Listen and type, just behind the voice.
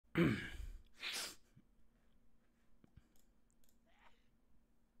Bless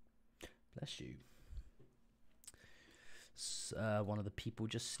you. One of the people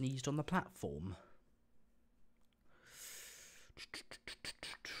just sneezed on the platform.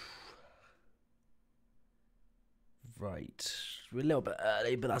 Right. We're a little bit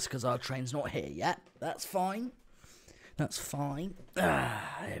early, but that's because our train's not here yet. That's fine. That's fine.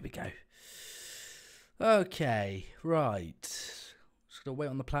 There we go. Okay, right. Just going to wait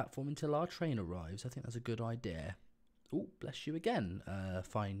on the platform until our train arrives. I think that's a good idea. Oh, bless you again,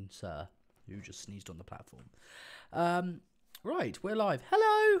 fine sir, who just sneezed on the platform. Right, we're live.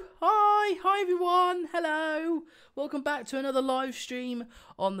 Hello, hi everyone, hello. Welcome back to another live stream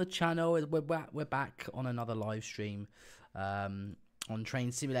on the channel. We're back on another live stream on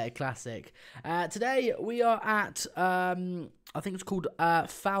Train Simulator Classic. Today we are at, I think it's called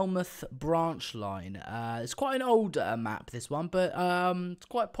Falmouth Branch Line. It's quite an old map, this one, but it's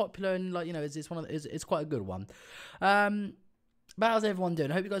quite popular and, like, you know, it's quite a good one. But how's everyone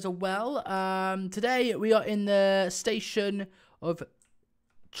doing? I hope you guys are well. Today we are in the station of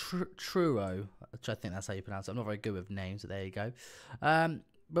Truro, which I think that's how you pronounce it. I'm not very good with names, but there you go.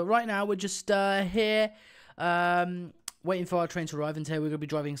 But right now we're just here waiting for our train to arrive, and today we're going to be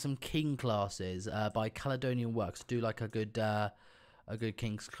driving some King classes by Caledonian Works. I do like a good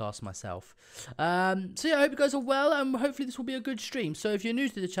King's class myself. So yeah, I hope you guys are well, and hopefully this will be a good stream. So if you're new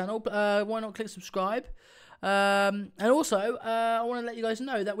to the channel, why not click subscribe? And also, I want to let you guys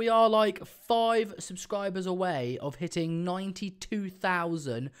know that we are like 5 subscribers away of hitting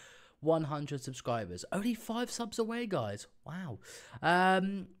 92,100 subscribers. Only 5 subs away, guys. Wow.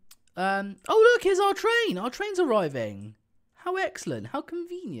 Oh, look, here's our train. Our train's arriving. How excellent. How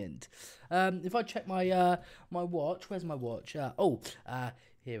convenient. If I check my my watch, where's my watch? Here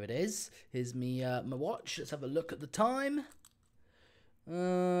it is. Here's me my watch. Let's have a look at the time.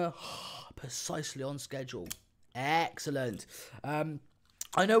 Precisely on schedule. Excellent. I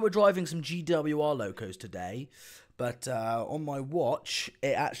know we're driving some GWR locos today, but on my watch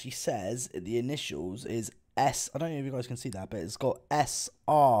it actually says the initials is S. I don't know if you guys can see that, but it's got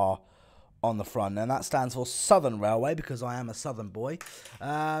SR on the front, and that stands for Southern Railway because I am a Southern boy.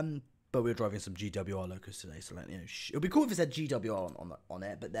 But we're driving some GWR locos today, so you know, it would be cool if it said GWR on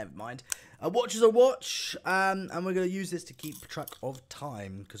it, but never mind. A watch is a watch, and we're going to use this to keep track of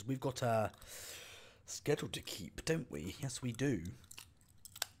time, because we've got a schedule to keep, don't we? Yes, we do.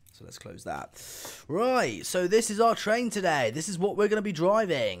 So let's close that. Right, so this is our train today. This is what we're going to be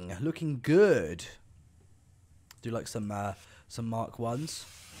driving. Looking good. Do like some Mark 1s.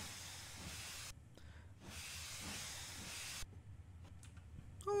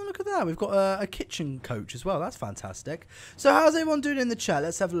 Oh, look at that. We've got a kitchen coach as well. That's fantastic. So how's everyone doing in the chat?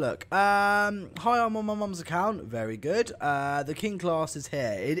 Let's have a look. Hi, I'm on my mum's account. Very good. The King class is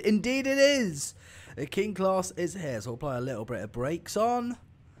here. Indeed it is. The King class is here. So we'll apply a little bit of brakes on.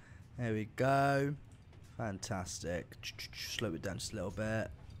 There we go. Fantastic. Slow it down just a little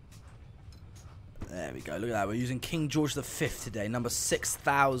bit. There we go. Look at that. We're using King George V today. Number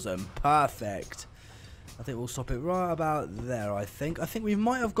 6,000. Perfect. I think we'll stop it right about there, I think. I think we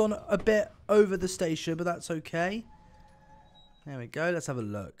might have gone a bit over the station, but that's okay. There we go. Let's have a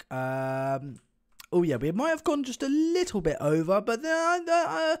look. Oh, yeah, we might have gone just a little bit over, but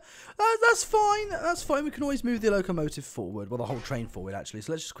that's fine. That's fine. We can always move the locomotive forward. Well, the whole train forward, actually.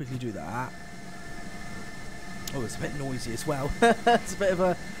 So let's just quickly do that. Oh, it's a bit noisy as well. It's a bit of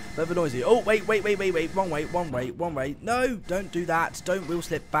a noisy. Oh, wait. Wrong way. No, don't do that. Don't wheel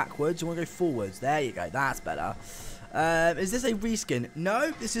slip backwards. You want to go forwards. There you go. That's better. Is this a reskin?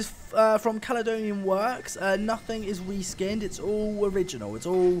 No, this is from Caledonian Works. Nothing is reskinned. It's all original. It's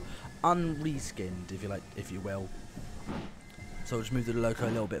all unreskinned, if you like, if you will. So I'll just move the loco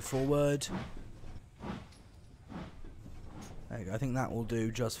a little bit forward. There you go. I think that will do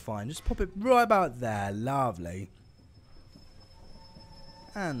just fine. Just pop it right about there. Lovely.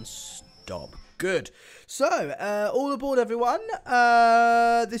 And stop. Good. So, all aboard, everyone.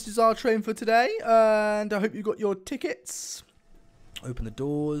 This is our train for today. And I hope you got your tickets. Open the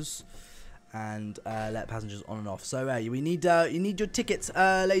doors. And let passengers on and off. So, you need your tickets,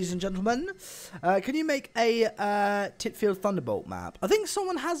 ladies and gentlemen. Can you make a Titfield Thunderbolt map? I think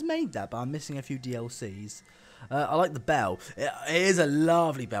someone has made that, but I'm missing a few DLCs. I like the bell. It is a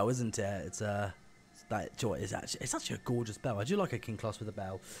lovely bell, isn't it? It's actually a gorgeous bell. I do like a King class with a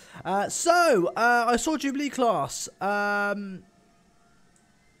bell. I saw Jubilee class. Oh,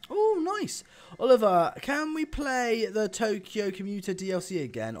 nice. Oliver, can we play the Tokyo Commuter DLC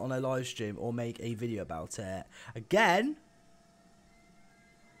again on a live stream or make a video about it? Again?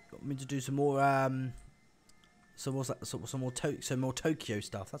 Got me to do some more So what's that? Some more Tokyo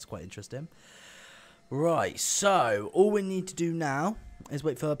stuff. That's quite interesting. Right, so all we need to do now is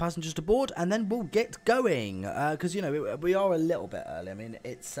wait for passengers to board, and then we'll get going. Because you know we are a little bit early. I mean,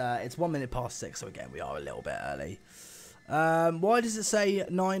 it's 1 minute past 6, so again we are a little bit early. Why does it say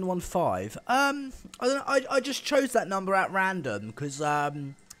 915? I don't know. I just chose that number at random because I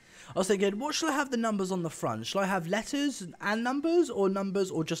was thinking, what should I have the numbers on the front? Should I have letters and numbers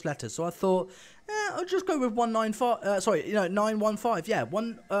or just letters? So I thought, I'll just go with 195. Sorry, 915. Yeah,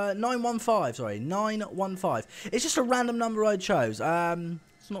 915. Sorry, 915. It's just a random number I chose.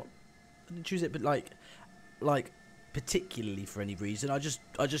 It's not. I didn't choose it, but like particularly for any reason. I just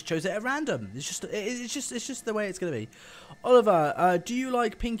chose it at random. It's just the way it's gonna be. Oliver, do you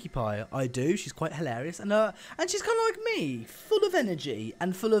like Pinkie Pie? I do. She's quite hilarious, and she's kind of like me, full of energy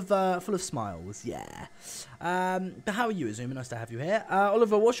and full of smiles. Yeah. But how are you, Azumi? Nice to have you here.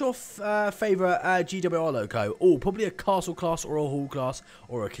 Oliver, what's your favorite GWR logo? Oh, probably a castle class or a hall class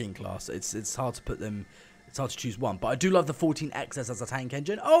or a king class. It's hard to put them. It's hard to choose one, but I do love the 14XS as a tank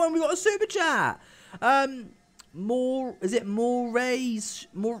engine. Oh, and we got a super chat. Is it Moray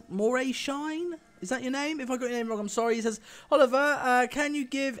Shine? Is that your name? If I got your name wrong, I'm sorry. He says, Oliver, can you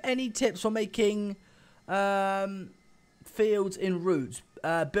give any tips for making fields in routes,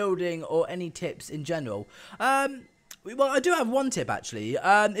 building, or any tips in general? Well, I do have one tip, actually.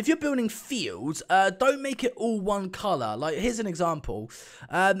 If you're building fields, don't make it all one colour. Like, here's an example.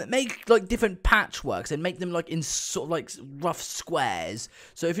 Make, like, different patchworks and make them, like, in sort of, like, rough squares.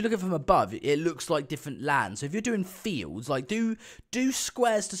 So if you look at it from above, it looks like different land. So if you're doing fields, like, do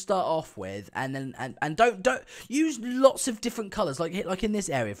squares to start off with, and then, and don't use lots of different colours. Like in this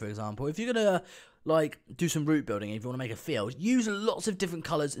area, for example. If you're gonna like do some route building, if you want to make a field, use lots of different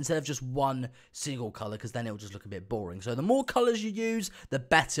colours instead of just one single colour, because then it'll just look a bit boring. So the more colours you use, the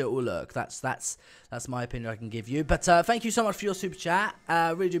better it will look. That's my opinion I can give you. But thank you so much for your super chat.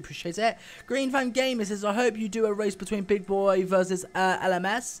 Really do appreciate it. Green Fan Gamer says, I hope you do a race between Big Boy versus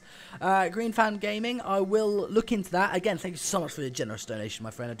LMS. Green Fan Gaming, I will look into that. Again, thank you so much for your generous donation, my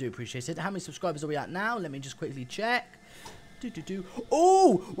friend. I do appreciate it. How many subscribers are we at now? Let me just quickly check.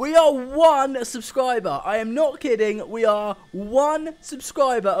 Oh, we are 1 subscriber. I am not kidding. We are 1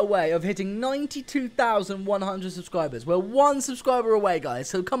 subscriber away of hitting 92,100 subscribers. We're 1 subscriber away, guys.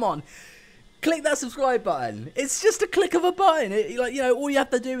 So come on, click that subscribe button. It's just a click of a button. All you have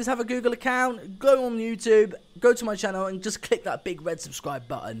to do is have a Google account, go on YouTube, go to my channel, and just click that big red subscribe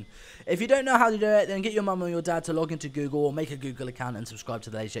button. If you don't know how to do it, then get your mum or your dad to log into Google or make a Google account and subscribe to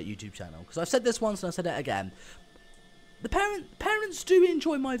the LaZeR YouTube channel. Because I've said this once and I've said it again. The parents do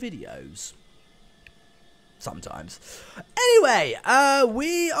enjoy my videos. Sometimes. Anyway,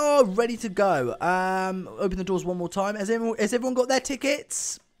 we are ready to go. Open the doors one more time. Has everyone got their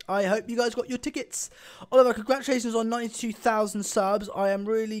tickets? I hope you guys got your tickets. Oliver, congratulations on 92,000 subs. I am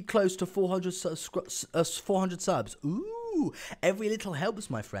really close to 400 subs. Ooh, every little helps,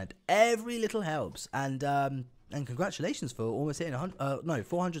 my friend. Every little helps. And congratulations for almost hitting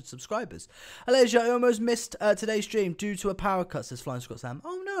 400 subscribers. LaZeR, I almost missed today's stream due to a power cut, says Flying Scott Sam.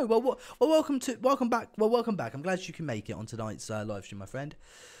 Oh no, well welcome back. Well, welcome back. I'm glad you can make it on tonight's live stream, my friend.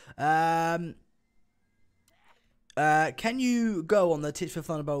 Can you go on the Titchfield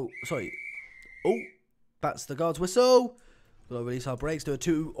Thunderbolt? Sorry. Oh, that's the guard's whistle. We'll release our brakes. Do a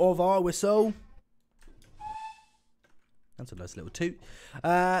 2 of our whistle. That's a nice little toot.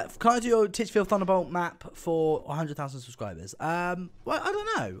 Can I do your Titchfield Thunderbolt map for 100,000 subscribers? Well, I don't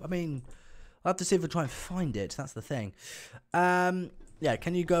know. I mean, I'll have to see if I try and find it. That's the thing. Yeah,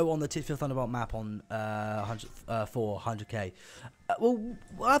 can you go on the Titchfield Thunderbolt map on 100k? Well,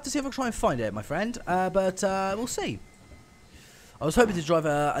 I'll have to see if I can try and find it, my friend. But we'll see. I was hoping to drive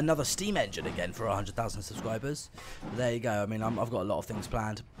another steam engine again for 100,000 subscribers. But there you go. I mean, I've got a lot of things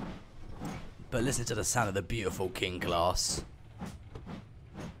planned. But listen to the sound of the beautiful King class.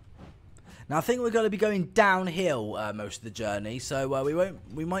 Now I think we're going to be going downhill most of the journey, so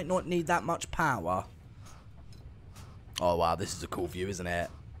we might not need that much power. Oh wow, this is a cool view, isn't it?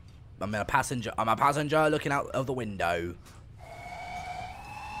 I'm a passenger looking out of the window.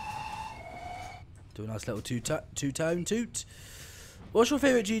 Do a nice little two-tone toot. What's your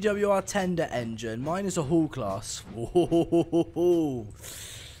favourite GWR tender engine? Mine is a Hall class. Ooh.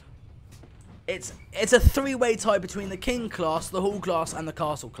 It's a 3-way tie between the King class, the Hall class, and the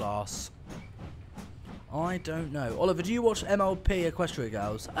Castle class. I don't know. Oliver, do you watch MLP Equestria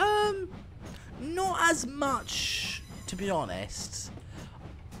Girls? Not as much, to be honest.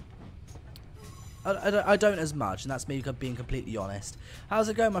 I don't as much, and that's me being completely honest. How's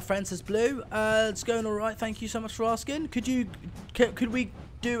it going, my friend? Says Blue. It's going all right. Thank you so much for asking. Could we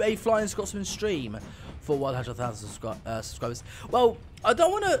do a Flying Scotsman stream for 100,000 subscribers. Well, I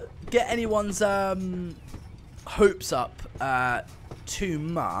don't want to get anyone's hopes up too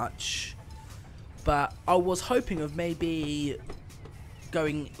much, but I was hoping of maybe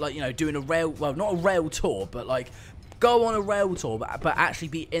going, like, you know, doing a rail, well, not a rail tour, but like go on a rail tour, but actually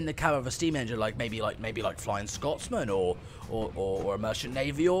be in the cab of a steam engine, like maybe like Flying Scotsman or a Merchant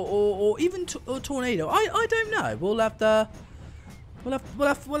Navy or even a Tornado. I don't know. We'll have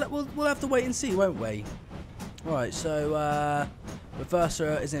to wait and see, won't we? Right, so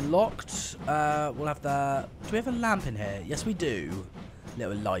reverser is in locked. We'll have the. Do we have a lamp in here? Yes, we do.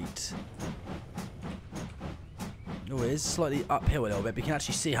 Little light. Oh, it is slightly uphill a little bit, but you can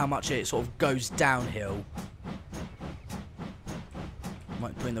actually see how much it sort of goes downhill.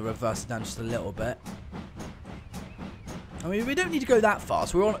 Might bring the reverser down just a little bit. I mean, we don't need to go that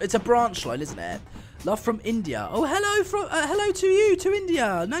fast. We're on. It's a branch line, isn't it? Love from India. Oh, hello to you, to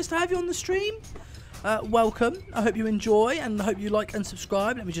India. Nice to have you on the stream. Welcome. I hope you enjoy and I hope you like and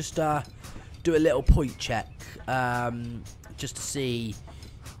subscribe. Let me just do a little point check, just to see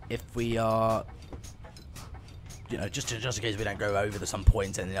if we are, you know, just in case we don't go over some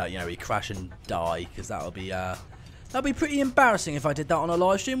point and you know, we crash and die, because that'll be pretty embarrassing if I did that on a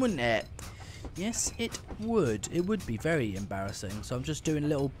live stream, wouldn't it? Yes, it would. It would be very embarrassing. So I'm just doing a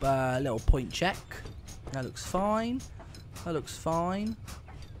little point check. That looks fine. That looks fine.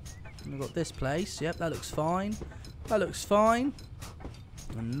 We've got this place. Yep, that looks fine. That looks fine.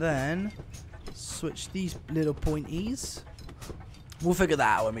 And then switch these little pointies. We'll figure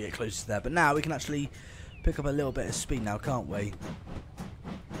that out when we get closer to there. But now we can actually pick up a little bit of speed now, can't we?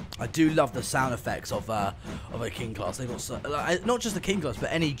 I do love the sound effects of a King class. They've got not just the King class,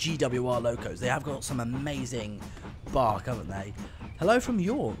 but any GWR locos. They have got some amazing bark, haven't they? Hello from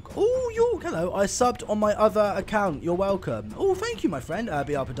York. Oh, York, hello. I subbed on my other account. You're welcome. Oh, thank you, my friend.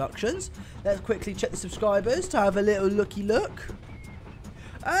 BR Productions. Let's quickly check the subscribers to have a little looky look.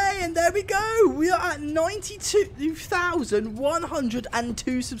 Hey, and there we go. We are at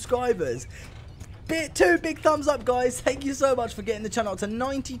 92,102 subscribers. Two big thumbs up, guys. Thank you so much for getting the channel up to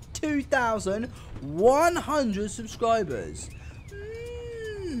 92,100 subscribers.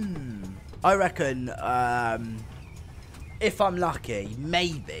 I reckon, if I'm lucky,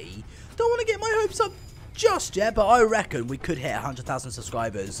 maybe. Don't want to get my hopes up just yet, but I reckon we could hit 100,000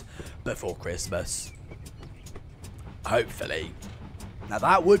 subscribers before Christmas. Hopefully. Now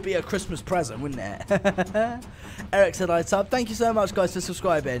that would be a Christmas present, wouldn't it? Eric said I'd sub. Thank you so much, guys, for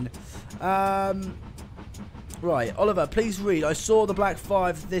subscribing. Right, Oliver, please read. I saw the Black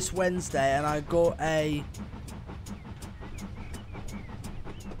 5 this Wednesday and I got a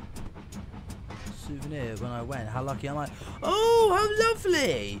souvenir when I went. How lucky am I? Oh, how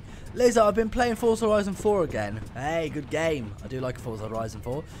lovely. LaZeR, I've been playing Forza Horizon 4 again. Hey, good game. I do like Forza Horizon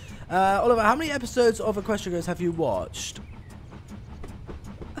 4. Oliver, how many episodes of Equestria Goes have you watched?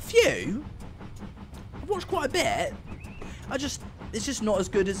 A few. I've watched quite a bit. It's just not as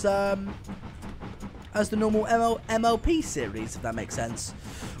good as the normal MLP series, if that makes sense.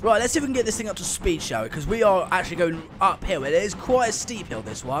 Right, let's see if we can get this thing up to speed, shall we? Because we are actually going uphill. It is quite a steep hill,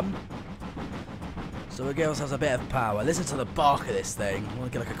 this one. So we'll give ourselves a bit of power. Listen to the bark of this thing. I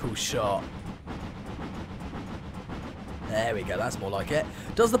want to get like a cool shot. There we go. That's more like it.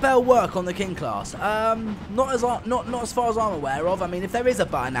 Does the bell work on the King class? Not as far as I'm aware of. I mean, if there is a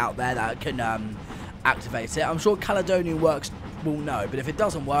button out there that can activate it, I'm sure Caledonian Works will know. But if it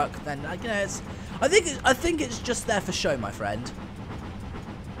doesn't work, then you know, I think it's just there for show, my friend.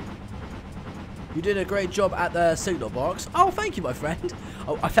 You did a great job at the signal box. Oh, thank you, my friend.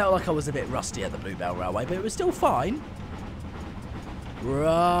 Oh, I felt like I was a bit rusty at the Bluebell Railway, but it was still fine.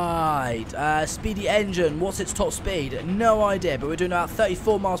 Right. Speedy engine. What's its top speed? No idea, but we're doing about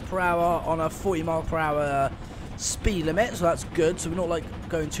 34 miles per hour on a 40 mile per hour speed limit, so that's good. So we're not like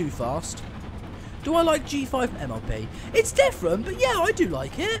going too fast. Do I like G5 MLP? It's different, but yeah, I do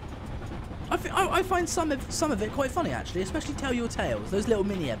like it. I find some of it quite funny, actually, especially Tell Your Tales. Those little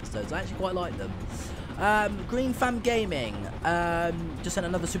mini episodes, I actually quite like them. Green Fam Gaming just sent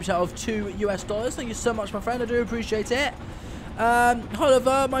another super chat of $2 US. Thank you so much, my friend. I do appreciate it.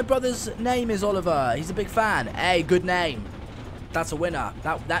 Oliver, my brother's name is Oliver. He's a big fan. Hey, good name. That's a winner.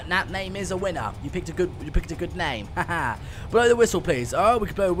 That name is a winner. You picked a good name. Haha. Blow the whistle, please. Oh, we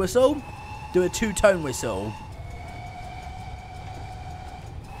can blow a whistle. Do a two-tone whistle.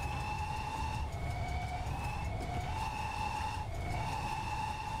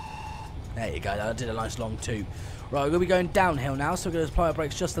 There you go. I did a nice long two. Right, we're going to be going downhill now, so we're going to apply our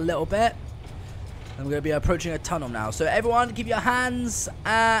brakes just a little bit. And we're going to be approaching a tunnel now. So everyone, keep your hands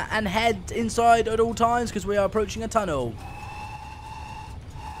and head inside at all times, because we are approaching a tunnel.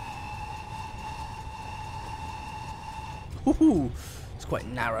 Ooh, it's quite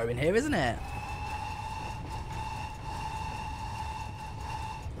narrow in here, isn't it?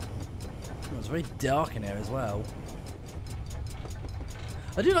 Oh, it's very dark in here as well.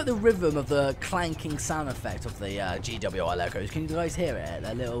 I do like the rhythm of the clanking sound effect of the GWR logos. Can you guys hear it?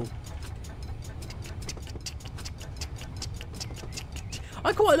 That little...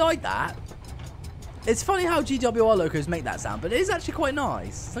 I quite like that. It's funny how GWR logos make that sound, but it is actually quite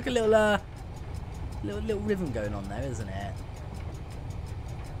nice. It's like a little, little rhythm going on there, isn't it?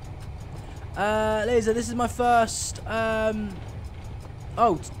 LaZeR, this is my first on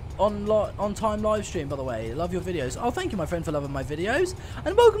time live stream, by the way. Love your videos. Oh, thank you, my friend, for loving my videos,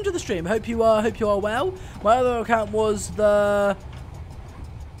 and welcome to the stream. Hope you are well. My other account was the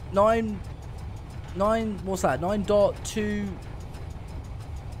 9.2.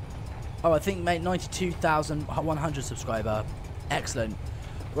 Oh, I think, mate, 92,100 subscriber. Excellent.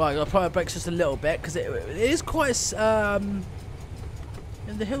 Right, I'll probably break just a little bit because it is quite.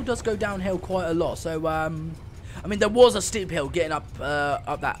 The hill does go downhill quite a lot. So, I mean, there was a steep hill getting up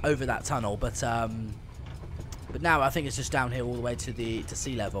over that tunnel, but now I think it's just downhill all the way to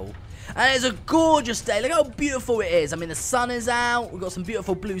sea level. And it's a gorgeous day. Look how beautiful it is. I mean, the sun is out. We've got some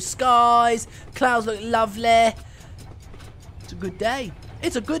beautiful blue skies. Clouds look lovely. It's a good day.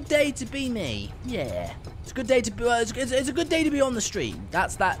 It's a good day to be me. Yeah, it's a good day to be. It's a good day to be on the stream.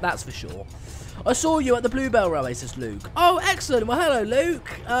 That's for sure. I saw you at the Bluebell Railway, says Luke. Oh, excellent. Well, hello, Luke.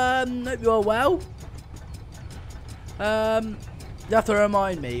 Hope you're well. You have to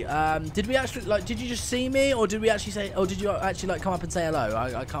remind me. Did we actually Did you just see me, or did we actually say? Or did you actually come up and say hello?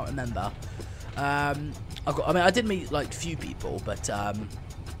 I can't remember. I mean, I did meet a few people, but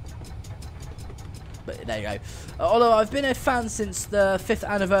there you go. Although I've been a fan since the 5th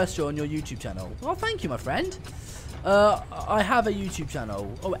anniversary on your YouTube channel. Well, thank you, my friend. I have a YouTube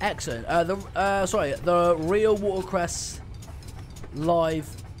channel. Oh, excellent. The Real Watercress Live.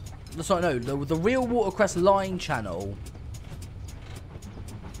 Sorry, no, the Real Watercress Line channel.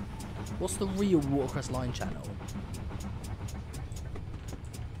 What's the Real Watercress Line channel?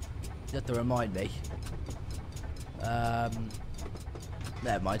 You have to remind me.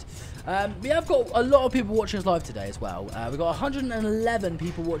 Never mind. We have got a lot of people watching us live today as well. We've got 111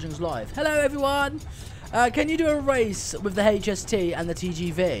 people watching us live. Hello, everyone. Can you do a race with the HST and the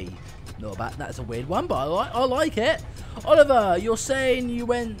TGV? No, that's a weird one, but I like it. Oliver, you're saying you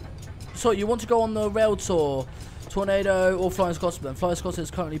want to go on the rail tour, Tornado or Flying Scotsman. Flying Scotsman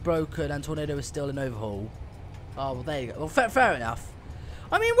is currently broken and Tornado is still in overhaul. Oh, well, there you go. Well, fair enough.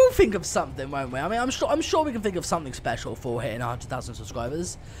 I mean, we'll think of something, won't we? I mean, I'm sure we can think of something special for hitting 100,000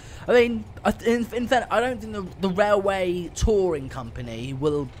 subscribers. I mean, in fact, I don't think the railway touring company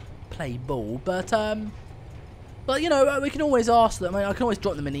will play ball, but you know, we can always ask them. I mean, I can always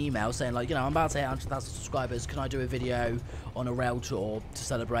drop them an email saying, I'm about to hit 100,000 subscribers. Can I do a video on a rail tour to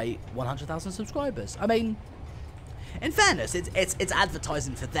celebrate 100,000 subscribers? I mean, in fairness, it's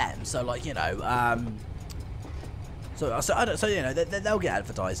advertising for them, so you know, so you know, they'll get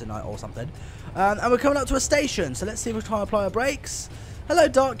advertising or something. And we're coming up to a station, so let's see if we try and apply our brakes. Hello,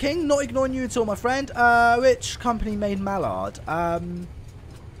 Dark King. Not ignoring you at all, my friend. Which company made Mallard?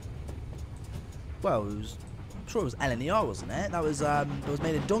 Well, I'm sure it was LNER, wasn't it? That was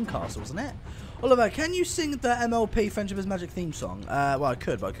made in Doncaster, wasn't it? Oliver, can you sing the MLP Friendship is Magic theme song? Well, I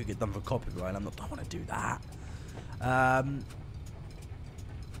could, but I could get done for copyright. I don't want to do that.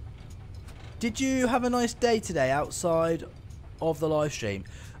 Did you have a nice day today outside of the live stream?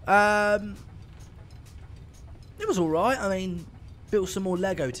 It was alright. I mean, built some more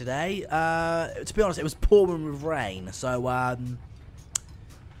Lego today. To be honest, it was pouring with rain. So I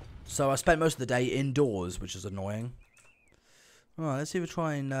spent most of the day indoors, which is annoying. Alright, let's see if we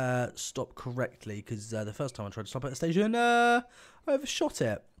try and stop correctly, because the first time I tried to stop at a station, I overshot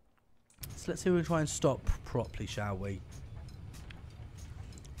it. So let's see if we try and stop properly, shall we?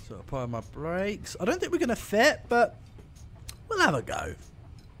 So apply my brakes. I don't think we're going to fit, but we'll have a go.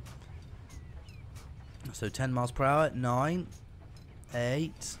 So 10 miles per hour, 9,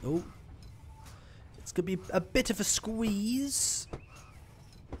 8. Oh, it's going to be a bit of a squeeze.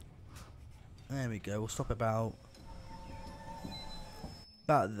 There we go. We'll stop about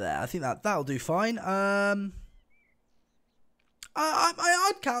there. I think that'll do fine. I'd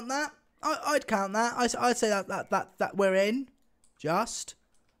count that. I'd count that. I'd say that we're in. Just.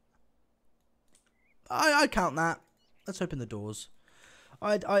 I'd count that. Let's open the doors.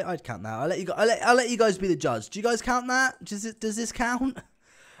 I'd count that. I'll let you guys be the judge. Do you guys count that? Does this count?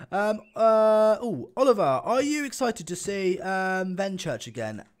 Oh, Oliver, are you excited to see Venchurch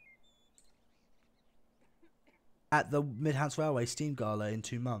again at the Midhouse Railway Steam Gala in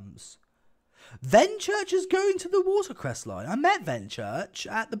 2 months? Venchurch is going to the Watercress line. I met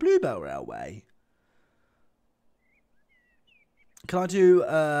Venchurch at the Bluebell Railway. Can I do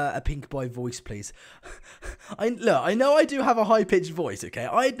a Pink Boy voice, please? I know I do have a high-pitched voice, okay?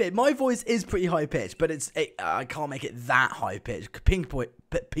 I admit, my voice is pretty high-pitched, but I can't make it that high-pitched.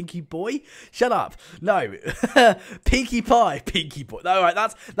 Pinky Boy? Shut up. No. Pinkie Pie. Pinky Boy. All right,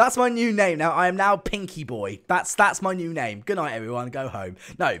 that's my new name now. I am now Pinky Boy. That's my new name. Good night, everyone. Go home.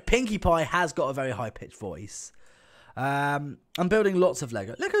 No, Pinkie Pie has got a very high-pitched voice. I'm building lots of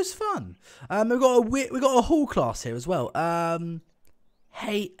Lego. Lego's fun. We've got a hall class here as well.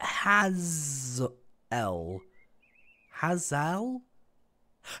 Hey, Hazel. Hazel?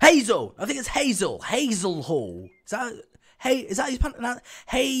 Hazel! I think it's Hazel. Hazel Hall. Is that how you pronounce it?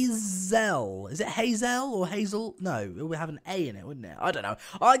 Hazel. Is it Hazel or Hazel? No, it would have an A in it, wouldn't it? I don't know.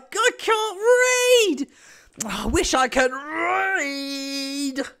 I can't read! I wish I could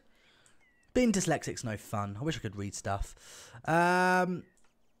read! Being dyslexic's no fun. I wish I could read stuff.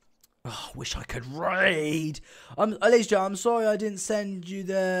 I wish I could read. LaZeR, I'm sorry I didn't send you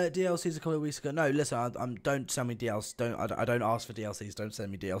the DLCs a couple of weeks ago. No, listen, don't send me DLCs. I don't ask for DLCs. Don't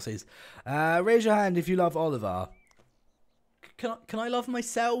send me DLCs. Raise your hand if you love Oliver. Can I love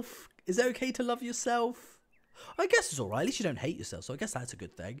myself? Is it okay to love yourself? I guess it's alright. At least you don't hate yourself, so I guess that's a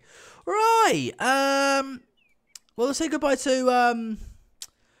good thing. Right. Well, let's say goodbye to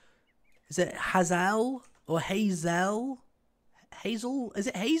is it Hazel or Hazel? Hazel? Is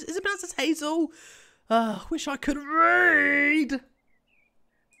it Hazel? Is it pronounced as Hazel? Wish I could read.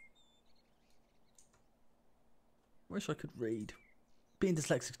 Wish I could read. Being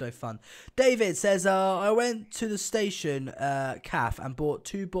dyslexic is no fun. David says, I went to the station CAF and bought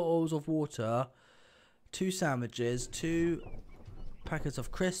 2 bottles of water, 2 sandwiches, 2 packets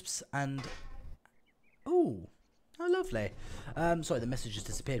of crisps, and oh, lovely. Sorry, the message just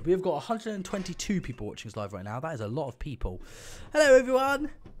disappeared. We've got 122 people watching us live right now. That is a lot of people. Hello, everyone.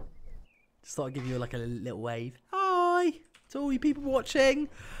 Just thought I'd give you like a little wave. Hi to all you people watching.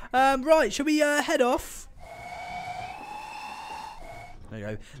 Right, shall we head off? There you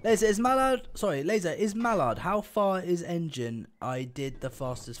go. LaZeR, is Mallard... Sorry, LaZeR, is Mallard. How far is engine? I did the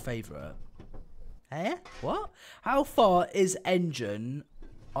fastest favourite. Eh? What? How far is engine?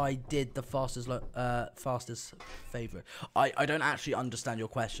 I did the fastest favourite. I don't actually understand your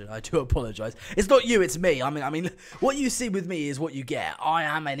question. I do apologise. It's not you, it's me. I mean, what you see with me is what you get. I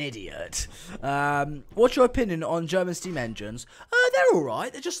am an idiot. What's your opinion on German steam engines? They're all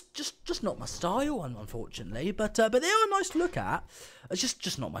right. They're just not my style, unfortunately. But they are nice to look at. It's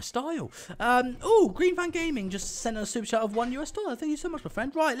just not my style. Oh, Green Fan Gaming just sent us a super chat of $1 US. Thank you so much, my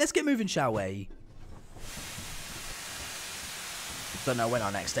friend. Right, let's get moving, shall we? Don't know when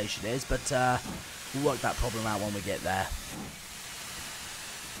our next station is, but we'll work that problem out when we get there.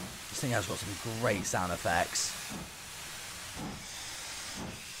 This thing has got some great sound effects.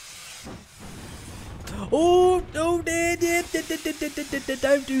 Oh, don't do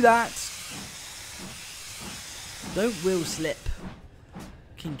that. Don't wheel slip.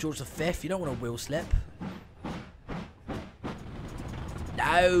 King George V, you don't want to wheel slip.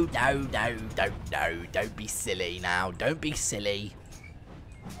 No, don't be silly now. Don't be silly.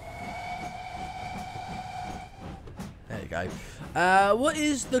 There you go. What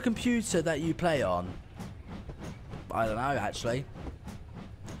is the computer that you play on? I don't know, actually.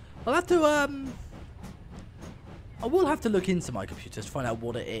 I'll have to, I will have to look into my computer to find out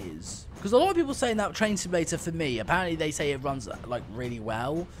what it is. Because a lot of people saying that Train Simulator for me, apparently they say it runs, like, really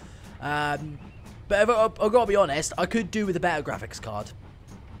well. But I've got to be honest, I could do with a better graphics card.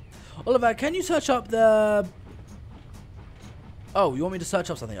 Oliver, can you search up the... Oh, you want me to search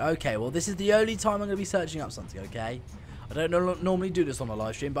up something? Okay, well, this is the only time I'm going to be searching up something, okay? I don't normally do this on a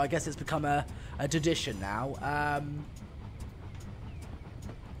live stream, but I guess it's become a tradition now.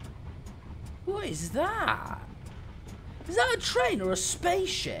 What is that? Is that a train or a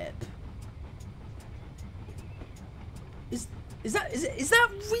spaceship? Is that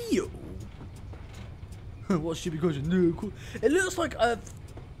real? What stupid question? No, it looks like a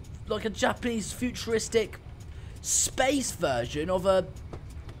Japanese futuristic space version of a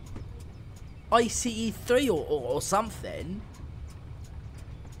ICE-3 or something.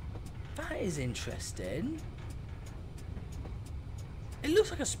 That is interesting. It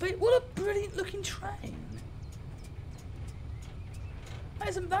looks like a space. What a brilliant looking train.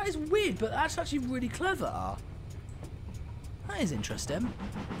 That is weird, but that's actually really clever. That is interesting.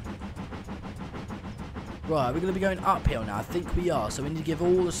 Right, we're going to be going uphill now. I think we are. So we need to give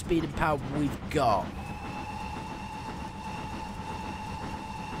all the speed and power we've got.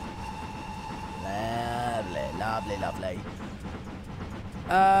 Lovely, lovely, lovely.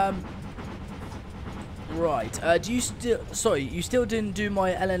 Right. Do you still? Sorry, you still didn't do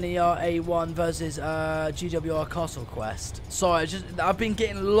my LNER A1 versus GWR Castle quest. Sorry, I've been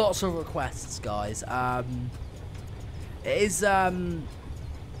getting lots of requests, guys. It is. I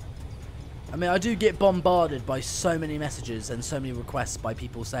mean, I do get bombarded by so many messages and so many requests by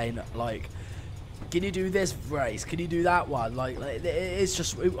people saying like, "Can you do this race? Can you do that one?" Like it's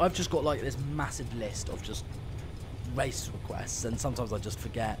just. I've just got like this massive list of just race requests, and sometimes I just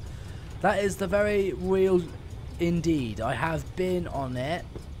forget. That is the very real indeed. I have been on it.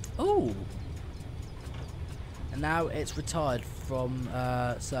 Oh. And now it's retired from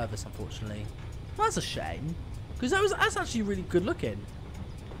service, unfortunately. That's a shame. Because that's actually really good looking.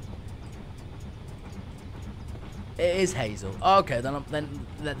 It is Hazel. Okay,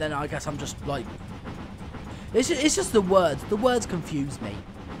 then I guess I'm just like... It's just the words. The words confuse me.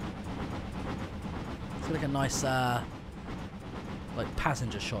 It's like a nice... like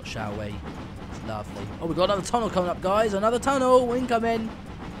passenger shot, shall we? It's lovely. Oh, we've got another tunnel coming up, guys. Another tunnel incoming.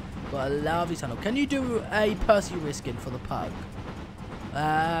 Got a lovely tunnel. Can you do a Percy reskin for the pug?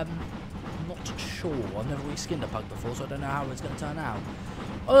 I'm not sure. I've never reskinned a pug before, so I don't know how it's going to turn out.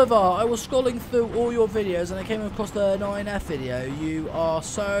 Oliver, I was scrolling through all your videos and I came across the 9F video. You are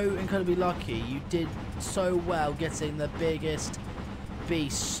so incredibly lucky. You did so well getting the biggest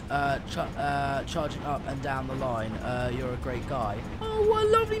beasts charging up and down the line. You're a great guy. Oh, what a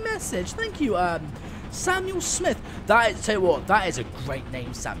lovely message. Thank you, Samuel Smith. Tell you what, that is a great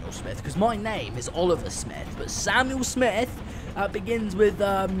name, Samuel Smith, because my name is Oliver Smith, but Samuel Smith begins with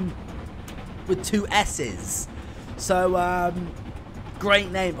 2 S's. So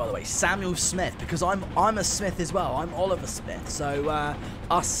great name, by the way, Samuel Smith, because I'm a Smith as well. I'm Oliver Smith. So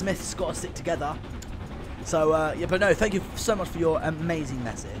us Smiths got to stick together. So, yeah, but no, thank you so much for your amazing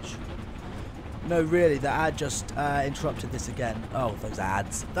message. No, really, the ad just interrupted this again. Oh, those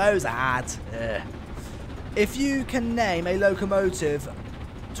ads. Those ads. Ugh. If you can name a locomotive,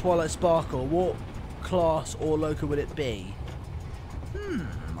 Twilight Sparkle, what class or loco would it be?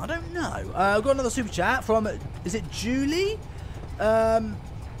 I don't know. I've got another super chat from, is it Julie?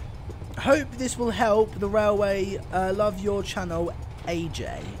 Hope this will help the railway. Love your channel,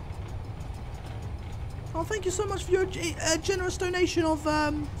 AJ. Oh, thank you so much for your generous donation of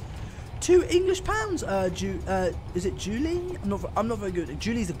 £2 English. Is it Julie? I'm not very good.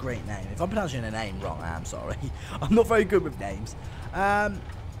 Julie's a great name. If I'm pronouncing a name wrong, I'm sorry. I'm not very good with names. But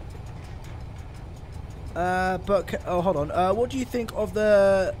oh, hold on. What do you think of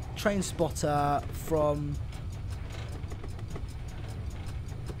the train spotter from?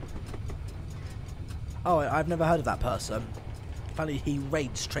 Oh, I've never heard of that person. Apparently he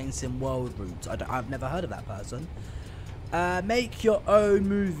rates Train Sim World routes. I've never heard of that person. Make your own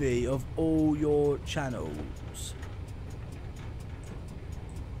movie of all your channels.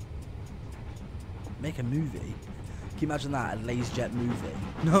 Make a movie? Can you imagine that? A LaZeR movie?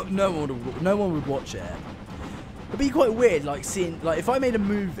 No one would watch it. It'd be quite weird, like seeing, like if I made a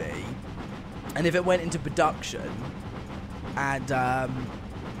movie, and if it went into production, and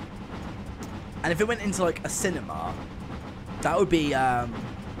if it went into like a cinema. That would be that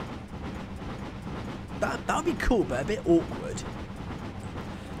would be cool, but a bit awkward.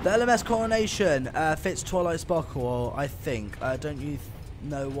 The LMS coronation fits Twilight Sparkle, I think. Don't you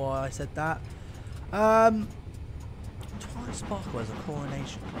know why I said that? Twilight Sparkle as a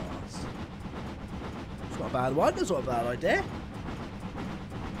coronation class. It's not a bad one. That's not a bad idea.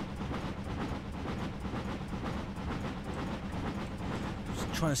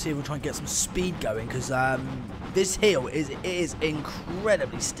 Just trying to see if we're trying to get some speed going, because this hill is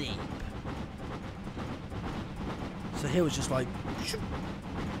incredibly steep. So the hill is just like...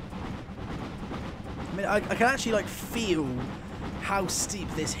 I mean, I can actually like feel how steep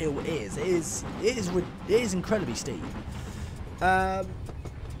this hill is. It is incredibly steep. I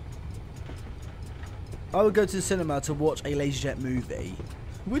would go to the cinema to watch a LaZeR movie.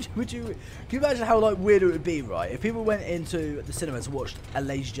 Would you? Can you imagine how like weird it would be, right? If people went into the cinema to watch a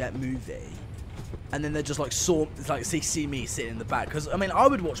LaZeR movie. And then they just like see me sitting in the back, because I mean I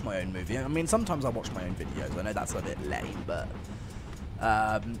would watch my own movie. I mean sometimes I watch my own videos. I know that's a bit lame, but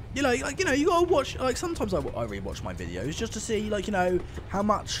you know, you gotta watch. Like sometimes I rewatch my videos just to see, like, you know, how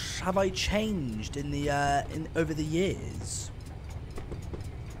much have I changed in the over the years.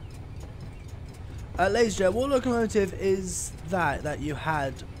 LaZeR, what locomotive is that you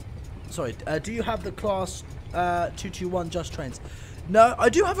had? Sorry, do you have the class 221 Just Trains? No, I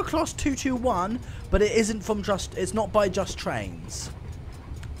do have a class 221, but it isn't from it's not by Just Trains.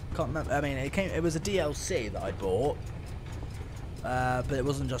 Can't remember. I mean, it was a DLC that I bought, but it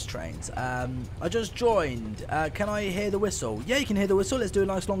wasn't Just Trains. I just joined. Can I hear the whistle? Yeah, you can hear the whistle. Let's do a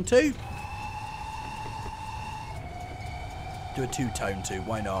nice long two. do a two-tone too.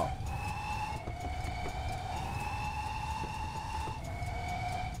 Why not?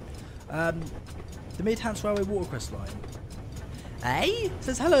 The Mid-Hants Railway Watercress line. Hey?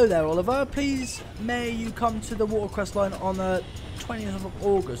 Says, hello there, Oliver. Please, may you come to the Watercress line on the 20th of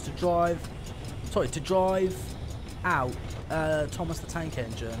August to drive out Thomas the Tank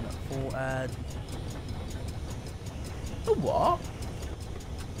Engine for the what?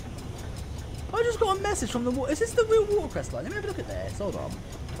 I just got a message from the is this the real Watercress line? Let me have a look at this. Hold on.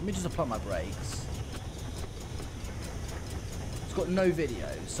 Let me just apply my brakes. It's got no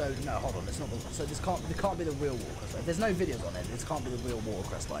videos, so no, hold on. It's not. So this can't be the real Watercress line. There's no videos on it. This can't be the real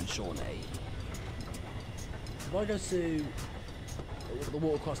Watercress line, surely. If I go to the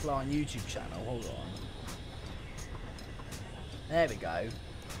Watercress line YouTube channel, hold on. There we go.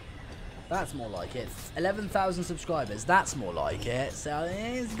 That's more like it. 11,000 subscribers. That's more like it. So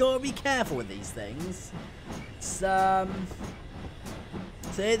you've got to be careful with these things. So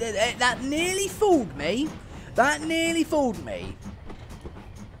that nearly fooled me. That nearly fooled me.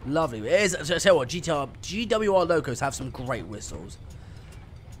 Lovely. It is. So tell what, GWR locos have some great whistles.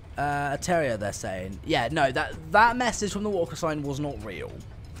 A terrier, they're saying. Yeah, no, that message from the Watercress line was not real.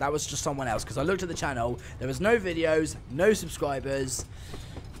 That was just someone else. Because I looked at the channel. There was no videos, no subscribers.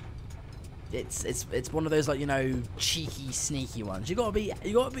 It's one of those, like, you know, cheeky, sneaky ones. You gotta be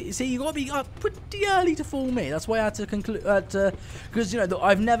up pretty early to fool me. That's why I had to conclude, because, you know,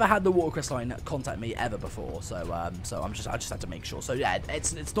 I've never had the Watercress line contact me ever before. So I just had to make sure. So yeah,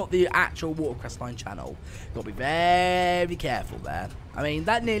 it's not the actual Watercress line channel. Gotta be very careful there. I mean,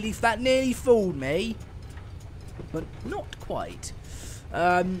 that nearly fooled me, but not quite.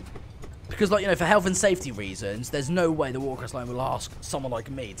 Because, like, you know, for health and safety reasons, there's no way the Watercress line will ask someone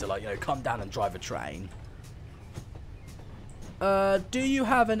like me to, like, you know, come down and drive a train. Do you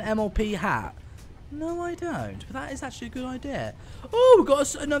have an MLP hat? No, I don't. But that is actually a good idea. Oh, we've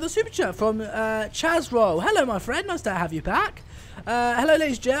got another super chat from Chazro. Hello, my friend. Nice to have you back. Hello,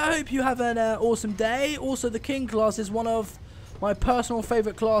 LaZeR. I hope you have an awesome day. Also, the King class is one of my personal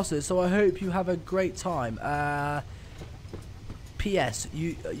favourite classes, so I hope you have a great time. P.S.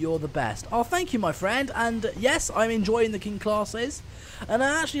 You're the best. Oh, thank you, my friend. And yes, I'm enjoying the King classes. And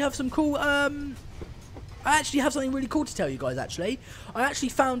I actually have some cool. I actually have something really cool to tell you guys. Actually, I actually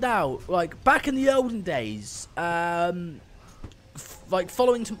found out, like, back in the olden days, like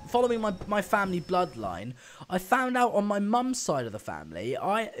following my family bloodline, I found out on my mum's side of the family,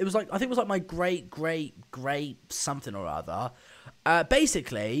 I think it was like my great something or other,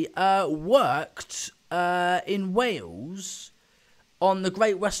 basically worked in Wales on the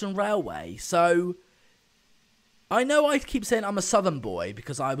Great Western Railway. So I know I keep saying I'm a southern boy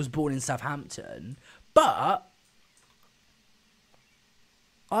because I was born in Southampton, but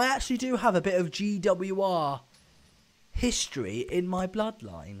I actually do have a bit of GWR history in my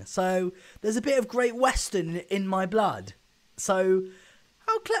bloodline. So there's a bit of Great Western in my blood. So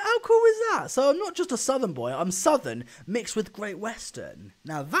how cool is that? So I'm not just a southern boy, I'm southern mixed with Great Western.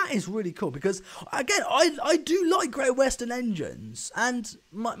 Now that is really cool because, again, I do like Great Western engines. And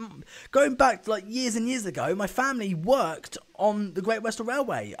going back, like, years and years ago, my family worked on the Great Western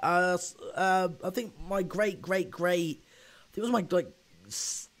Railway. I think my great, it was my, like,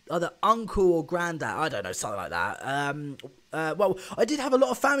 either uncle or granddad, I don't know, something like that. Well, I did have a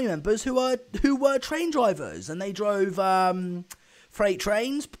lot of family members who were train drivers, and they drove freight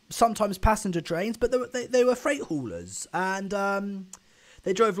trains, sometimes passenger trains, but they were freight haulers, and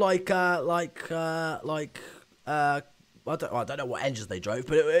they drove like I don't know what engines they drove,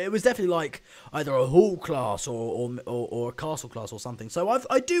 but it was definitely like either a haul class or a castle class or something. So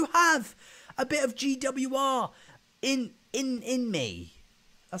I do have a bit of GWR in me.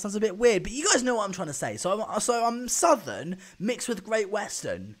 That sounds a bit weird, but you guys know what I'm trying to say. So I'm southern mixed with Great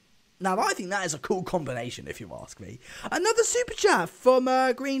Western. Now, I think that is a cool combination, if you ask me. Another super chat from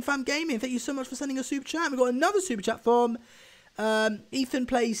Green Fam Gaming. Thank you so much for sending a super chat. We've got another super chat from Ethan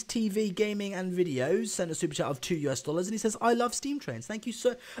Plays TV, Gaming and Videos. Sent a super chat of $2 and he says, I love Steam Trains. Thank you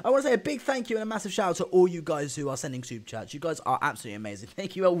so... I want to say a big thank you and a massive shout out to all you guys who are sending super chats. You guys are absolutely amazing.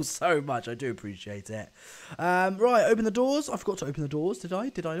 Thank you all so much. I do appreciate it. Right, open the doors. I forgot to open the doors, did I?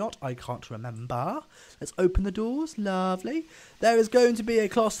 Did I not? I can't remember. Let's open the doors. Lovely. There is going to be a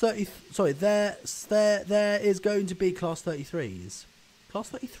class 30... Sorry, there is going to be class 33s.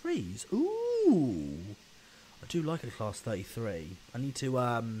 Class 33s? Ooh. I do like a class 33. I need to,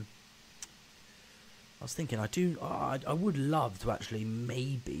 I was thinking, I would love to actually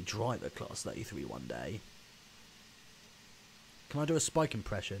maybe drive a class 33 one day. Can I do a Spike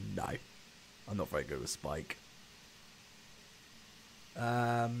impression? No. I'm not very good with Spike.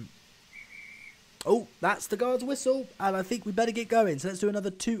 Oh, that's the guard's whistle, and I think we better get going. So let's do another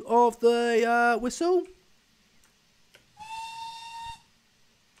toot of the whistle.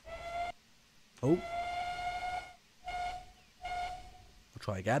 Oh. We'll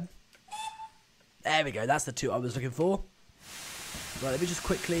try again. There we go, that's the toot I was looking for. Right, let me just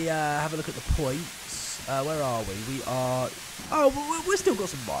quickly have a look at the points. Where are we? We are... Oh, we've still got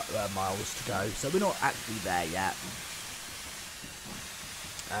some miles to go, so we're not actually there yet.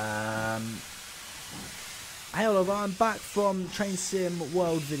 Hey Oliver, I'm back from Train Sim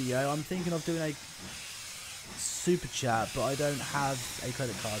World video. I'm thinking of doing a super chat, but I don't have a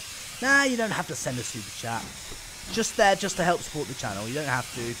credit card. Nah, you don't have to send a super chat. Just there, just to help support the channel. You don't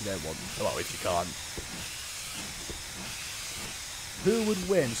have to if you don't want. Well, if you can't. Who would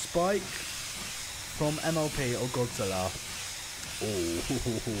win, Spike from MLP or Godzilla? Oh,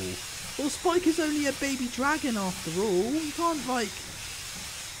 well, Spike is only a baby dragon after all. You can't like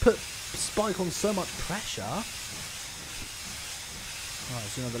put Spike on so much pressure. Right,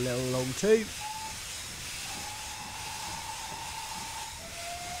 so another little long toot.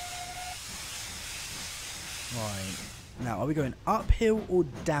 Right, now are we going uphill or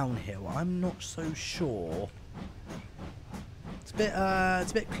downhill? I'm not so sure. It's a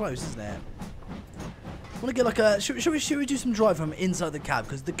bit close, isn't it? I want to get like a. Should we do some drive from inside the cab,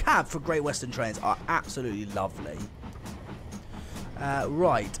 because the cab for Great Western trains are absolutely lovely.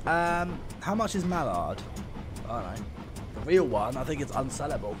 Right. How much is Mallard? I don't know. The real one, I think it's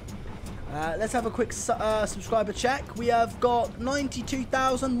unsellable. Let's have a quick subscriber check. We have got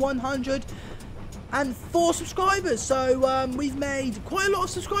 92,104 subscribers. So we've made quite a lot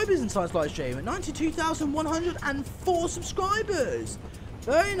of subscribers inside this live stream. 92,104 subscribers.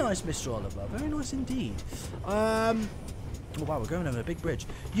 Very nice, Mr. Oliver. Very nice indeed. Oh wow, we're going over a big bridge.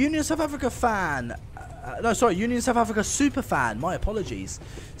 Union South Africa fan. No, sorry, Union South Africa super fan. My apologies.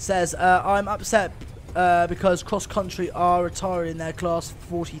 Says I'm upset because cross country are retiring their class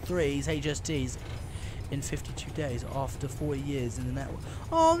 43s HSTs in 52 days after 40 years in the network.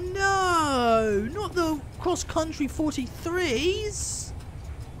 Oh no, not the cross country 43s.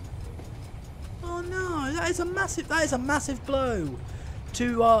 Oh no, that is a massive blow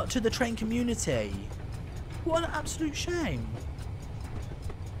to the train community. What an absolute shame.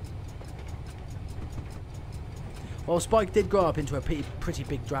 Well, Spike did grow up into a pretty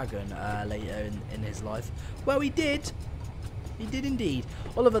big dragon later in his life. Well, he did. He did indeed.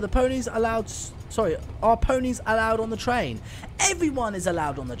 Oliver, the ponies allowed... Sorry, are ponies allowed on the train? Everyone is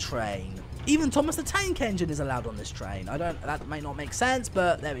allowed on the train. Even Thomas the Tank Engine is allowed on this train. That may not make sense,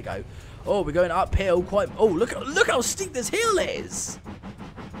 but there we go. Oh, we're going uphill quite... Oh, look how steep this hill is.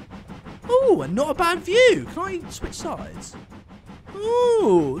 Oh, and not a bad view. Can I switch sides?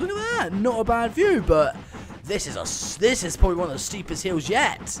 Oh, look at that. Not a bad view, but... This is probably one of the steepest hills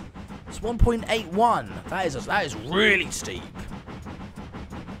yet. It's 1.81. That is really steep.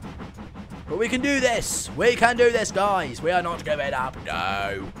 But we can do this. We can do this, guys. We are not giving up.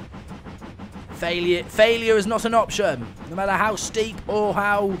 No. Failure is not an option. No matter how steep or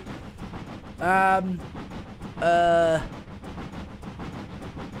how I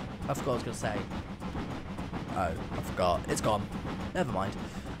forgot what I was gonna say. Oh, I forgot. It's gone. Never mind.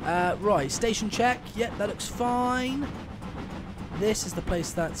 Right, station check. Yep, that looks fine. This is the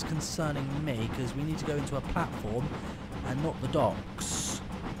place that's concerning me, because we need to go into a platform and not the docks.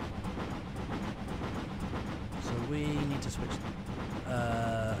 So we need to switch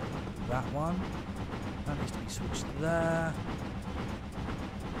that one. That needs to be switched there.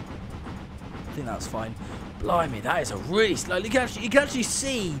 I think that's fine. Blimey, that is a really slow... You can actually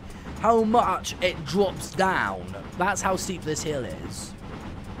see how much it drops down. That's how steep this hill is.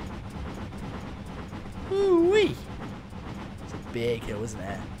 Ooh-wee. It's a big hill, isn't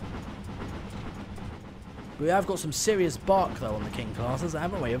it? We have got some serious bark, though, on the King classes,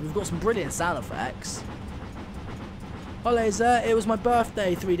 haven't we? We've got some brilliant sound effects. Hi, LaZeR. It was my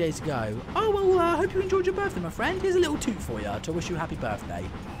birthday 3 days ago. Oh, well, I hope you enjoyed your birthday, my friend. Here's a little toot for you to wish you a happy birthday.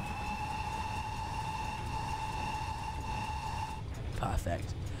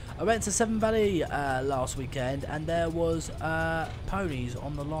 Perfect. I went to Seven Valley last weekend, and there was ponies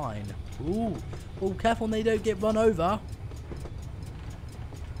on the line. Ooh. Oh, careful they don't get run over.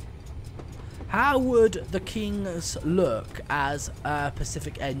 How would the Kings look as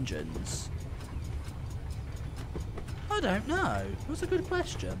Pacific engines? I don't know. That's a good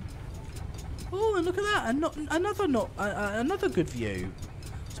question. Oh, and look at that! Another good view.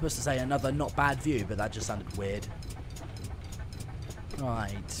 I'm supposed to say another not bad view, but that just sounded weird.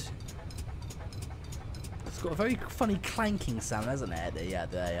 Right. It's got a very funny clanking sound, hasn't it?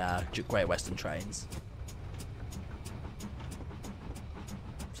 The Great Western trains.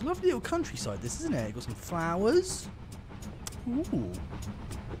 It's a lovely little countryside, this, isn't it? Got some flowers. Ooh.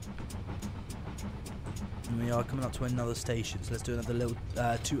 And we are coming up to another station, so let's do another little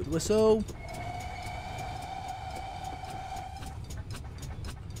toot of the whistle.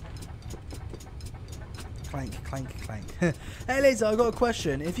 Clank, clank, clank. Hey, LaZeR, I've got a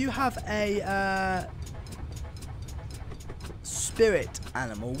question. If you have a spirit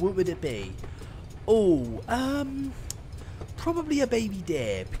animal, what would it be? Oh, probably a baby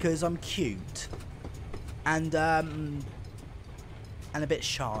deer, because I'm cute. And a bit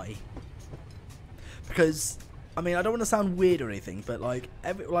shy. Because, I mean, I don't want to sound weird or anything, but like,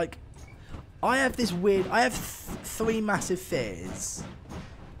 I have this weird, I have three massive fears.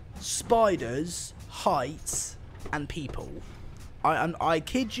 Spiders, heights, and people. I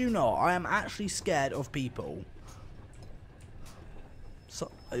kid you not, I am actually scared of people. So,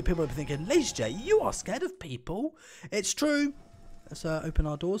 people are thinking, LaZeR, you are scared of people? It's true. Let's open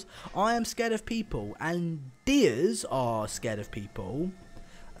our doors. I am scared of people, and deers are scared of people.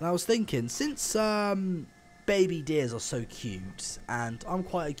 And I was thinking, since baby deers are so cute, and I'm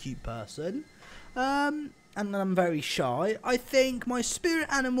quite a cute person, and I'm very shy, I think my spirit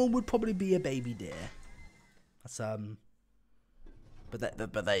animal would probably be a baby deer. That's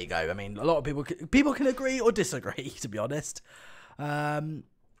but there you go. I mean, a lot of people can agree or disagree, to be honest.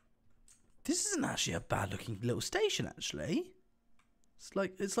 This isn't actually a bad looking little station, actually.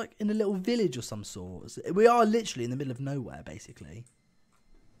 It's like in a little village or some sort. We are literally in the middle of nowhere, basically.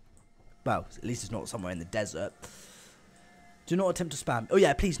 Well, at least it's not somewhere in the desert. Do not attempt to spam. Oh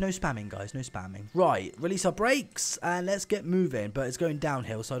yeah, please, no spamming, guys, no spamming. Right, release our brakes and let's get moving. But it's going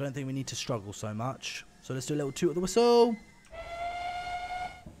downhill, so I don't think we need to struggle so much. So let's do a little toot of the whistle.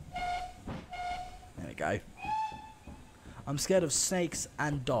 There we go. I'm scared of snakes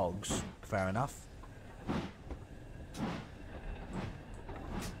and dogs. Fair enough.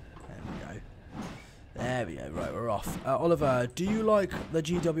 There we go. Right, we're off. Oliver, do you like the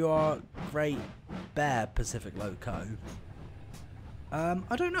GWR Great Bear Pacific Loco? I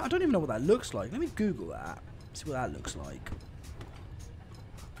don't know. I don't even know what that looks like. Let me Google that. See what that looks like.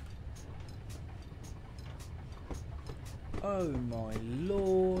 Oh my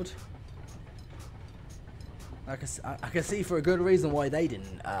lord! I can see for a good reason why they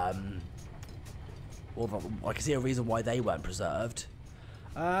didn't. Or I can see a reason why they weren't preserved.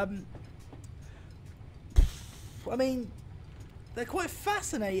 I mean, they're quite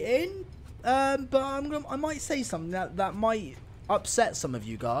fascinating, but I might say something that might upset some of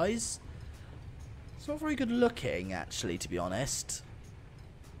you guys. It's not very good looking, actually, to be honest.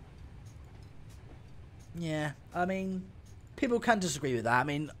 Yeah, I mean, people can disagree with that. I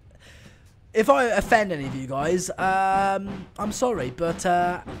mean, if I offend any of you guys, I'm sorry, but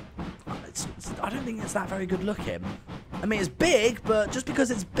I don't think it's that very good looking. I mean, it's big, but just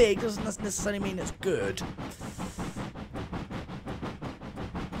because it's big doesn't necessarily mean it's good.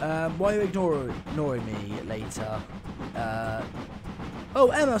 Why are you ignoring me later?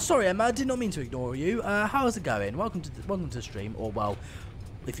 Oh, Emma, sorry, Emma, I did not mean to ignore you. How is it going? Welcome to the stream, or well,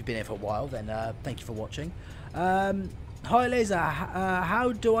 if you've been here for a while, then thank you for watching. Hi, LaZeR.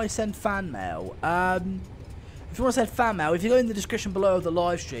 How do I send fan mail? If you want to send fan mail, if you go in the description below of the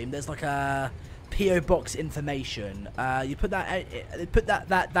live stream, there's like a PO box information. You put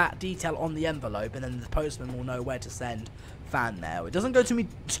that detail on the envelope, and then the postman will know where to send fan mail. It doesn't go to me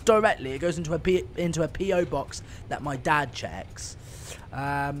directly. It goes into a PO box that my dad checks.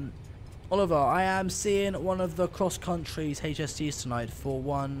 Oliver, I am seeing one of the cross countries HSTs tonight for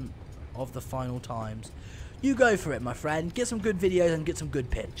one of the final times. You go for it, my friend. Get some good videos and get some good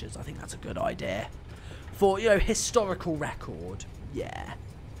pictures. I think that's a good idea for, you know, historical record. Yeah.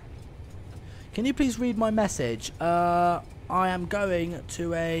 Can you please read my message? I am going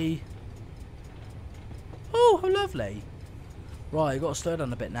to a... Oh, how lovely. Right, I've got to slow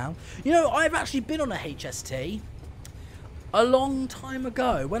down a bit now. You know, I've actually been on a HST a long time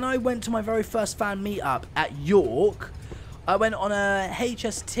ago. When I went to my very first fan meetup at York, I went on a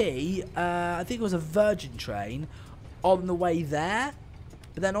HST, I think it was a Virgin train, on the way there.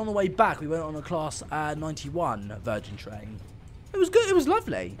 But then on the way back, we went on a Class 91 Virgin train. It was good, it was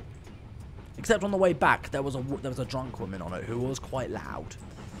lovely. Except on the way back, there was a drunk woman on it who was quite loud.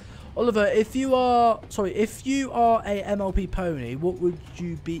 Oliver, if you are a MLP pony, what would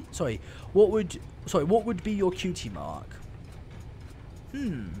you be? What would be your cutie mark?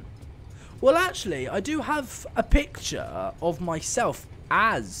 Well, actually, I do have a picture of myself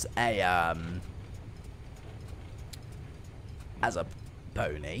as a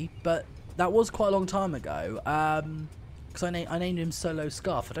pony, but that was quite a long time ago. Because I named him Solo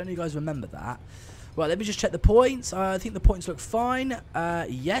Scarf. I don't know if you guys remember that. Right, let me just check the points. I think the points look fine.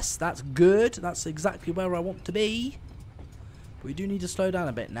 Yes, that's good. That's exactly where I want to be. But we do need to slow down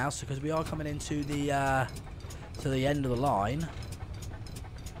a bit now, so because we are coming into the to the end of the line.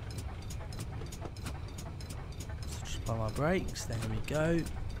 So just apply my brakes. There we go.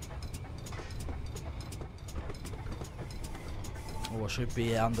 Oh, I should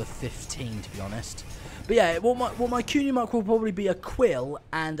be under 15 to be honest. But yeah, what my cutie mark will probably be a quill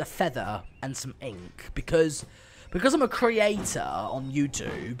and a feather and some ink because I'm a creator on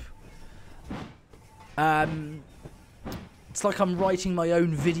YouTube. It's like I'm writing my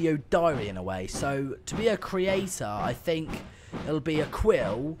own video diary in a way. So to be a creator, I think it'll be a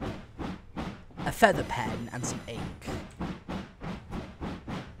quill, a feather pen, and some ink.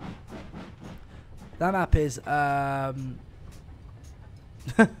 That map is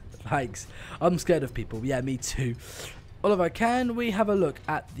thanks. I'm scared of people. Yeah, me too. Oliver, can we have a look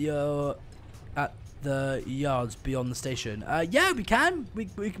at the yards beyond the station? Yeah, we can. We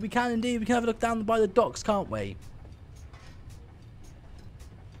can indeed. We can have a look down by the docks, can't we?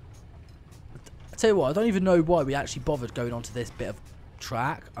 I tell you what, I don't even know why we actually bothered going onto this bit of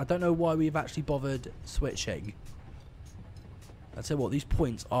track. I don't know why we've actually bothered switching. I tell you what, these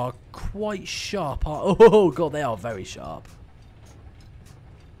points are quite sharp. Oh god, they are very sharp.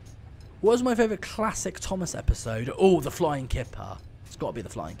 What was my favourite classic Thomas episode? Oh, the Flying Kipper. It's got to be the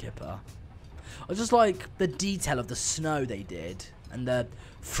Flying Kipper. I just like the detail of the snow they did. And the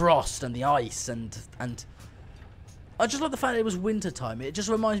frost and the ice. And I just like the fact that it was winter time. It just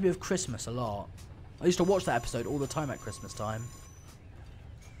reminds me of Christmas a lot. I used to watch that episode all the time at Christmas time.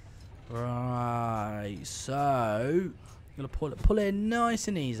 Right, so I'm going to pull it in nice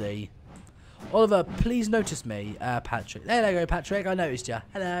and easy. Oliver, please notice me. Patrick. There you go, Patrick. I noticed you.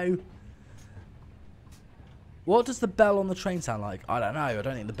 Hello. What does the bell on the train sound like? I don't know. I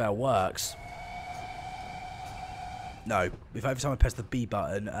don't think the bell works. No. If every time I press the B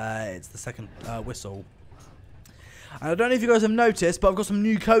button, it's the second whistle. And I don't know if you guys have noticed, but I've got some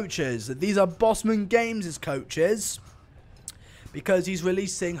new coaches. These are Bossman Games' coaches. Because he's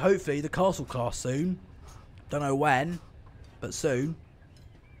releasing, hopefully, the Castle class soon. Don't know when, but soon.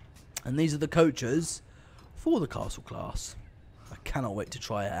 And these are the coaches for the Castle class. I cannot wait to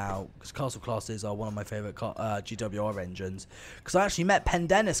try it out because Castle classes are one of my favourite GWR engines. Because I actually met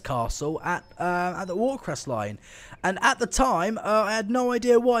Pendennis Castle at the Watercress line, and at the time I had no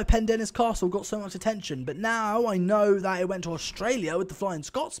idea why Pendennis Castle got so much attention. But now I know that it went to Australia with the Flying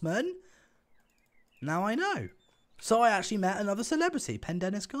Scotsman. Now I know. So I actually met another celebrity,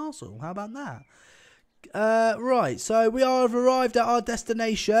 Pendennis Castle. How about that? Right, so we have arrived at our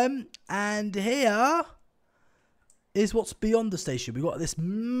destination, and here is what's beyond the station. We've got this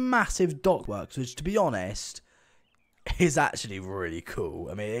massive dockworks, which, to be honest, is actually really cool.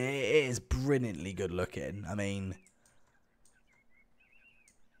 I mean, it is brilliantly good looking. I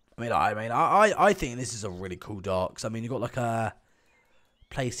think this is a really cool docks. I mean, you've got like a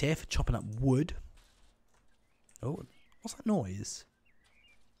place here for chopping up wood. Oh, what's that noise?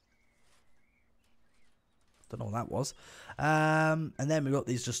 Don't know what that was. And then we've got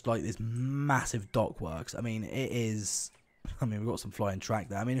these just like this massive dockworks. I mean, it is. I mean, we've got some flying track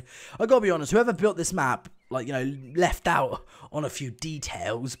there. I mean, I gotta be honest. Whoever built this map, like, you know, left out on a few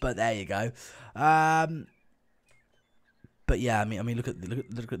details. But there you go. But yeah, I mean, look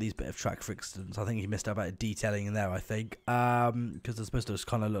at these bit of track, for instance. I think he missed out about detailing in there. I think because they're supposed to just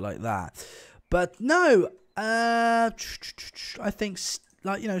kind of look like that. But no, I think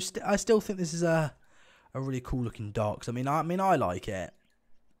like, you know, I still think this is a really cool looking docks. I mean, I like it,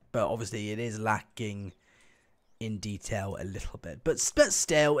 but obviously it is lacking in detail a little bit. But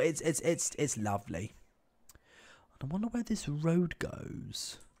still, it's lovely. I wonder where this road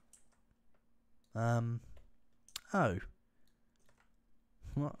goes. Oh,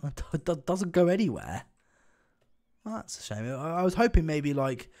 well, it doesn't go anywhere. Well, that's a shame. I was hoping maybe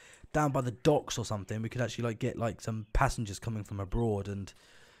like down by the docks or something we could actually like get like some passengers coming from abroad and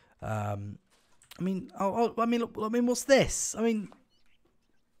I mean, what's this? I mean,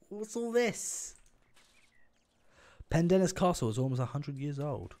 what's all this? Pendennis Castle is almost 100 years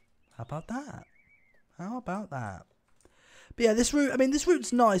old. How about that? How about that? But yeah, this route. I mean, this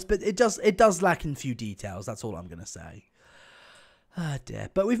route's nice, but it does lack in few details. That's all I'm gonna say. Ah dear.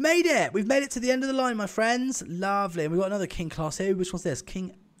 But we've made it. We've made it to the end of the line, my friends. Lovely. And we've got another King class here. Which one's this?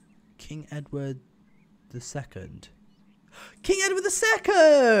 King Edward II. King Edward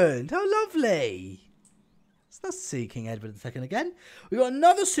II! How lovely! Let's see King Edward II again. We got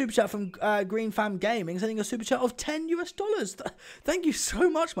another super chat from Green Fam Gaming, sending a super chat of $10 US. Thank you so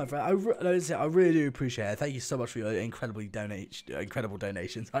much, my friend. I really do appreciate it. Thank you so much for your incredible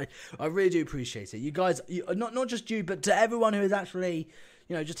donations. I really do appreciate it. You guys, not just you, but to everyone who is actually,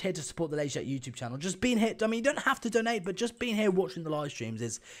 you know, just here to support the LaZeR YouTube channel. Just being here, I mean, you don't have to donate, but just being here watching the live streams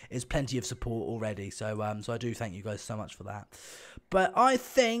is plenty of support already. So I do thank you guys so much for that. But I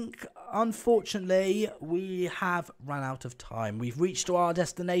think, unfortunately, we have run out of time. We've reached our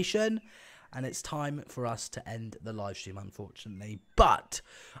destination, and it's time for us to end the live stream, unfortunately. But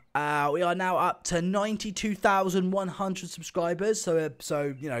we are now up to 92,100 subscribers.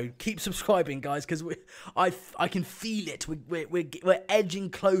 So you know, keep subscribing, guys, because I can feel it. We're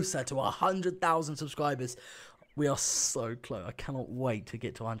edging closer to 100,000 subscribers. We are so close. I cannot wait to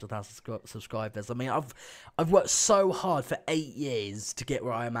get to 100,000 subscribers. I mean, I've worked so hard for 8 years to get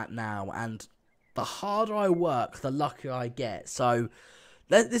where I am at now, and the harder I work, the luckier I get. So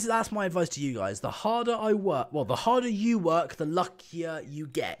that's my advice to you guys. The harder I work, well, the harder you work, the luckier you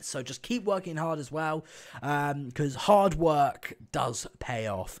get. So just keep working hard as well, because hard work does pay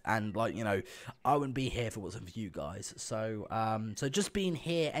off. And, like, you know, I wouldn't be here if it wasn't for you guys. So so just being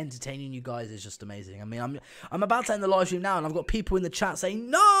here entertaining you guys is just amazing. I mean, I'm about to end the live stream now, and I've got people in the chat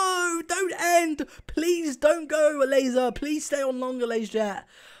saying, no, don't end, please don't go, LaZeR, please stay on longer, LaZeR.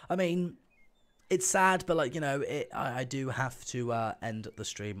 I mean, it's sad, but, like, you know, I do have to end the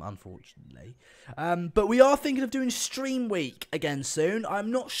stream, unfortunately. But we are thinking of doing stream week again soon.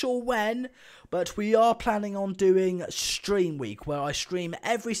 I'm not sure when, but we are planning on doing stream week, where I stream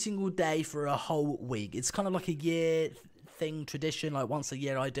every single day for a whole week. It's kind of like a year thing, tradition, like once a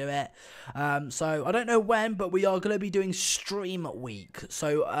year I do it. So I don't know when, but we are going to be doing stream week.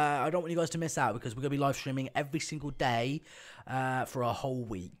 So I don't want you guys to miss out, because we're going to be live streaming every single day for a whole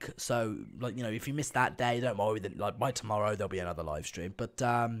week. So, like, you know, if you miss that day, don't worry, then, like, by tomorrow there'll be another live stream. But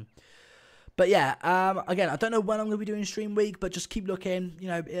yeah, again, I don't know when I'm going to be doing stream week, but just keep looking, you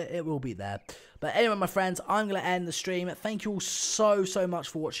know, it will be there. But anyway, my friends, I'm going to end the stream. Thank you all so much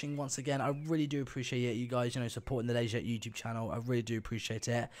for watching once again. I really do appreciate it, you guys, you know, supporting the LaZeR YouTube channel. I really do appreciate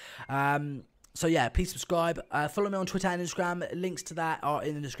it. So yeah, please subscribe. Follow me on Twitter and Instagram. Links to that are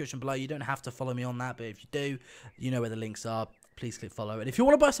in the description below. You don't have to follow me on that, but if you do, you know where the links are. Please click follow. And if you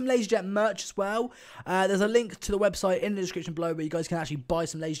want to buy some LaZeR merch as well, there's a link to the website in the description below where you guys can actually buy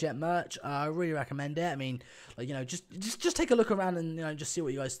some LaZeR merch. I really recommend it. I mean, like, you know, just take a look around and, you know, just see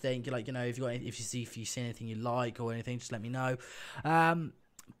what you guys think. Like, you know, if you see anything you like or anything, just let me know.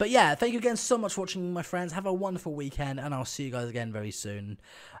 But yeah, thank you again so much for watching, my friends. Have a wonderful weekend, and I'll see you guys again very soon.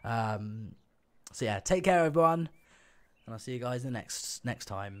 So yeah, take care, everyone, and I'll see you guys the next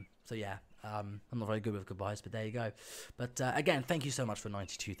time. So yeah, I'm not very good with goodbyes, but there you go. But again, thank you so much for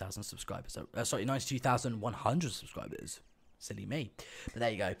 92,000 subscribers. Sorry, 92,100 subscribers. Silly me. But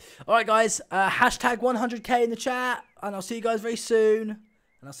there you go. All right, guys. Hashtag 100K in the chat, and I'll see you guys very soon. And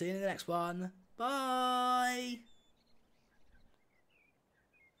I'll see you in the next one. Bye.